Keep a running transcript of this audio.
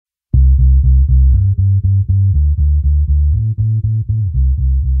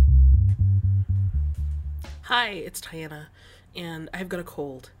Hi, it's Tiana, and I've got a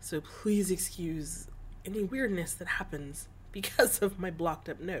cold, so please excuse any weirdness that happens because of my blocked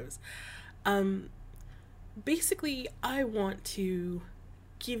up nose. Um, Basically, I want to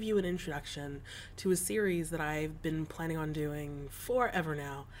give you an introduction to a series that I've been planning on doing forever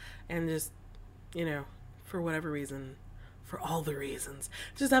now, and just, you know, for whatever reason, for all the reasons,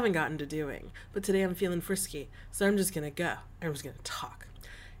 just haven't gotten to doing. But today I'm feeling frisky, so I'm just gonna go. I'm just gonna talk.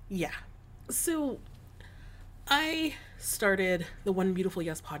 Yeah. So, I started the One Beautiful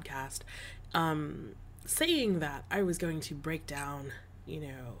Yes podcast saying that I was going to break down,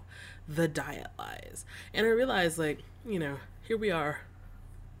 the diet lies. And I realized, here we are.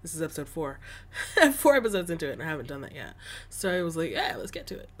 This is episode 4. 4 episodes into it, and I haven't done that yet. So I was like, yeah, let's get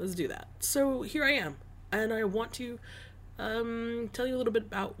to it. Let's do that. So here I am. And I want to tell you a little bit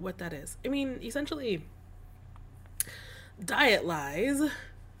about what that is. I mean, essentially, diet lies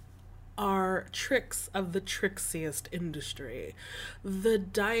are tricks of the trixiest industry. The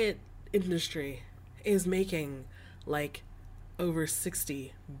diet industry is making like over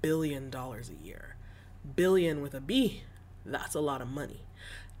 $60 billion a year. Billion with a B, that's a lot of money.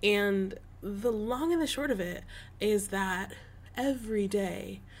 And the long and the short of it is that every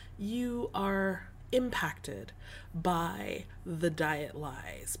day you are impacted by the diet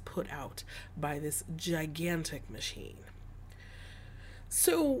lies put out by this gigantic machine.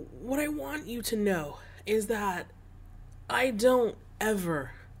 So, what I want you to know is that I don't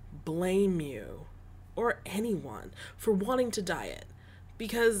ever blame you or anyone for wanting to diet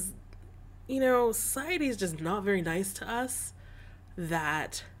because, society is just not very nice to us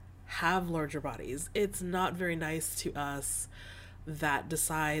that have larger bodies. It's not very nice to us that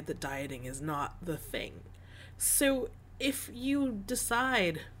decide that dieting is not the thing. So, if you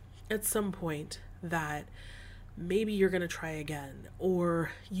decide at some point that maybe you're going to try again,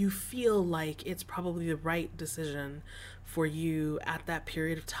 or you feel like it's probably the right decision for you at that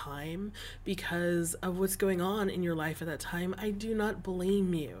period of time because of what's going on in your life at that time, I do not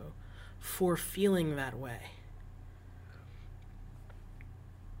blame you for feeling that way.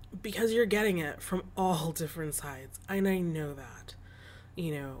 Because you're getting it from all different sides, and I know that.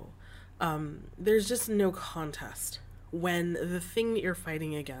 There's just no contest when the thing that you're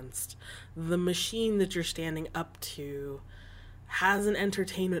fighting against, the machine that you're standing up to, has an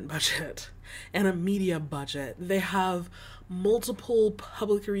entertainment budget and a media budget. They have multiple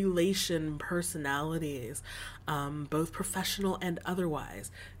public relation personalities, both professional and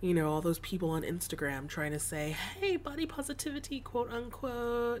otherwise. All those people on Instagram trying to say, hey, body positivity, quote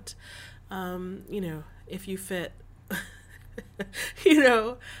unquote. If you fit,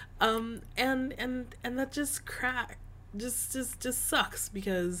 and that just just sucks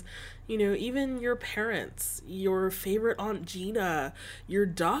because even your parents, your favorite Aunt Gina, your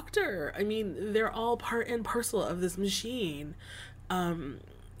doctor, I mean, they're all part and parcel of this machine,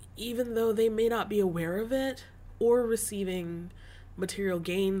 even though they may not be aware of it or receiving material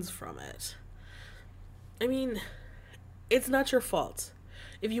gains from it. I mean, it's not your fault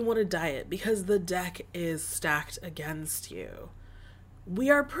if you want to diet because the deck is stacked against you. We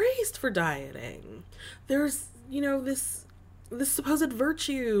are praised for dieting. There's this supposed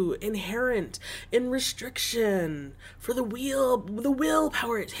virtue inherent in restriction for the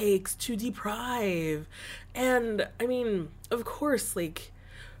willpower it takes to deprive. And I mean, of course,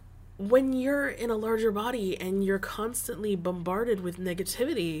 when you're in a larger body and you're constantly bombarded with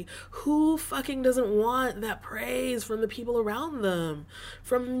negativity, who fucking doesn't want that praise from the people around them,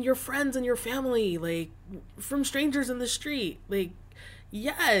 from your friends and your family, from strangers in the street?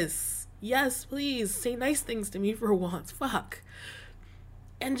 Yes, please, say nice things to me for once. Fuck.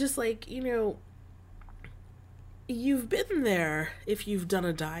 And just you've been there if you've done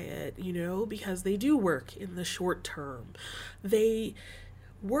a diet, because they do work in the short term. They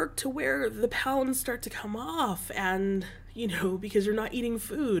work to where the pounds start to come off and, because you're not eating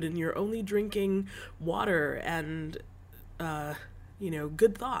food and you're only drinking water and,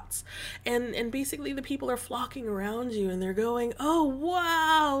 good thoughts. And basically the people are flocking around you and they're going, oh,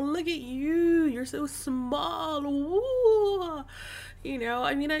 wow, look at you. You're so small. Ooh.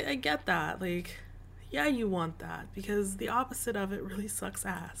 I get that. Yeah, you want that because the opposite of it really sucks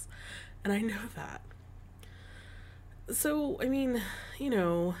ass. And I know that. So,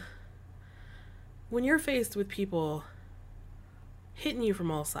 when you're faced with people hitting you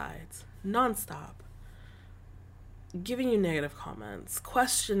from all sides, nonstop, giving you negative comments,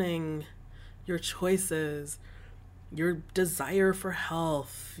 questioning your choices, your desire for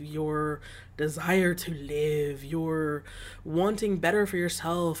health, your desire to live, your wanting better for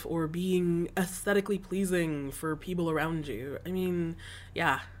yourself or being aesthetically pleasing for people around you. I mean,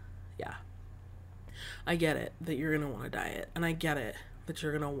 yeah. I get it that you're going to want to diet, and I get it that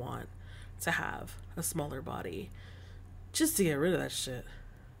you're going to want to have a smaller body just to get rid of that shit.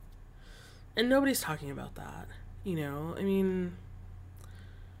 And nobody's talking about that, you know? I mean,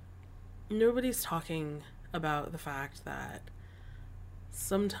 nobody's talking about the fact that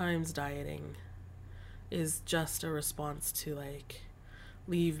sometimes dieting is just a response to, like,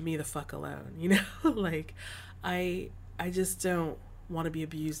 leave me the fuck alone, you know? Like, I just don't want to be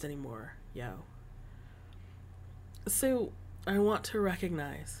abused anymore, yo. So I want to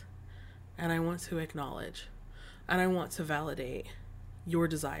recognize, and I want to acknowledge, and I want to validate your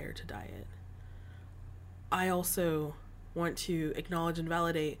desire to diet. I also want to acknowledge and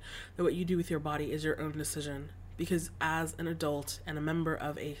validate that what you do with your body is your own decision, because as an adult and a member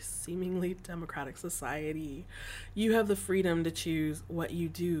of a seemingly democratic society, you have the freedom to choose what you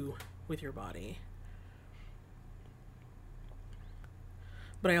do with your body.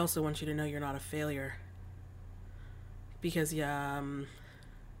 But I also want you to know you're not a failure, because there's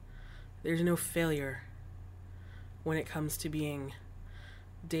no failure when it comes to being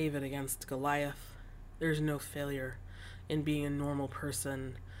David against Goliath. There's no failure in being a normal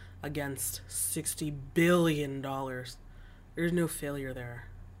person against $60 billion. There's no failure there.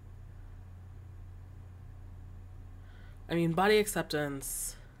 I mean, body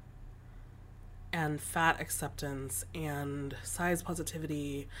acceptance and fat acceptance and size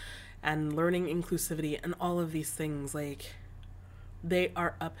positivity and learning inclusivity and all of these things, like, they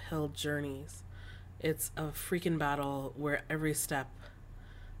are uphill journeys. It's a freaking battle where every step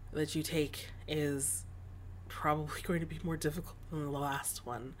that you take is probably going to be more difficult than the last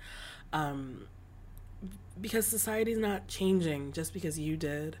one, because society's not changing just because you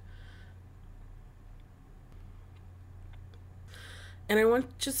did. And I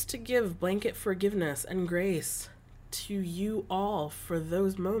want just to give blanket forgiveness and grace to you all for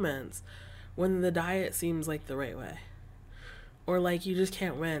those moments when the diet seems like the right way, or like you just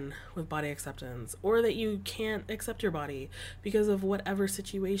can't win with body acceptance, or that you can't accept your body because of whatever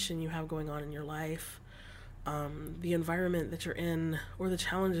situation you have going on in your life, the environment that you're in, or the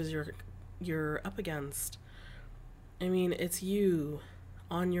challenges you're up against. I mean, it's you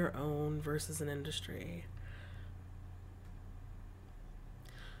on your own versus an industry.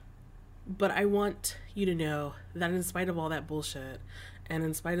 But I want you to know that in spite of all that bullshit, and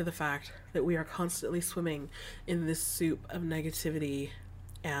in spite of the fact that we are constantly swimming in this soup of negativity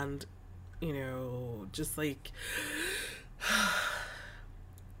and, you know, just like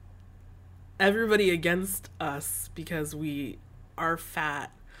everybody against us because we are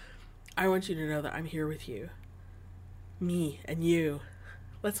fat, I want you to know that I'm here with you. Me and you.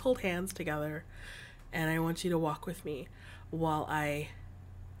 Let's hold hands together, and I want you to walk with me while I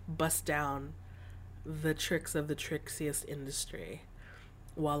bust down the tricks of the trixiest industry,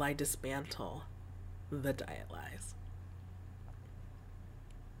 while I dismantle the diet lies.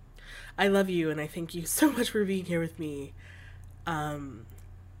 I love you, and I thank you so much for being here with me,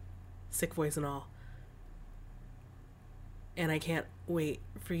 sick voice and all. And I can't wait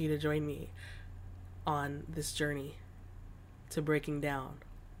for you to join me on this journey to breaking down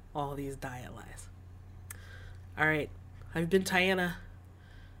all these diet lies. All right, I've been Tiana,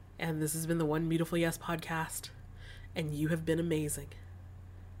 and this has been the One Beautiful Yes podcast, and you have been amazing.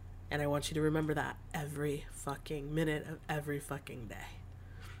 And I want you to remember that every fucking minute of every fucking day.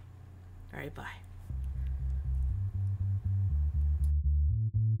 All right, bye.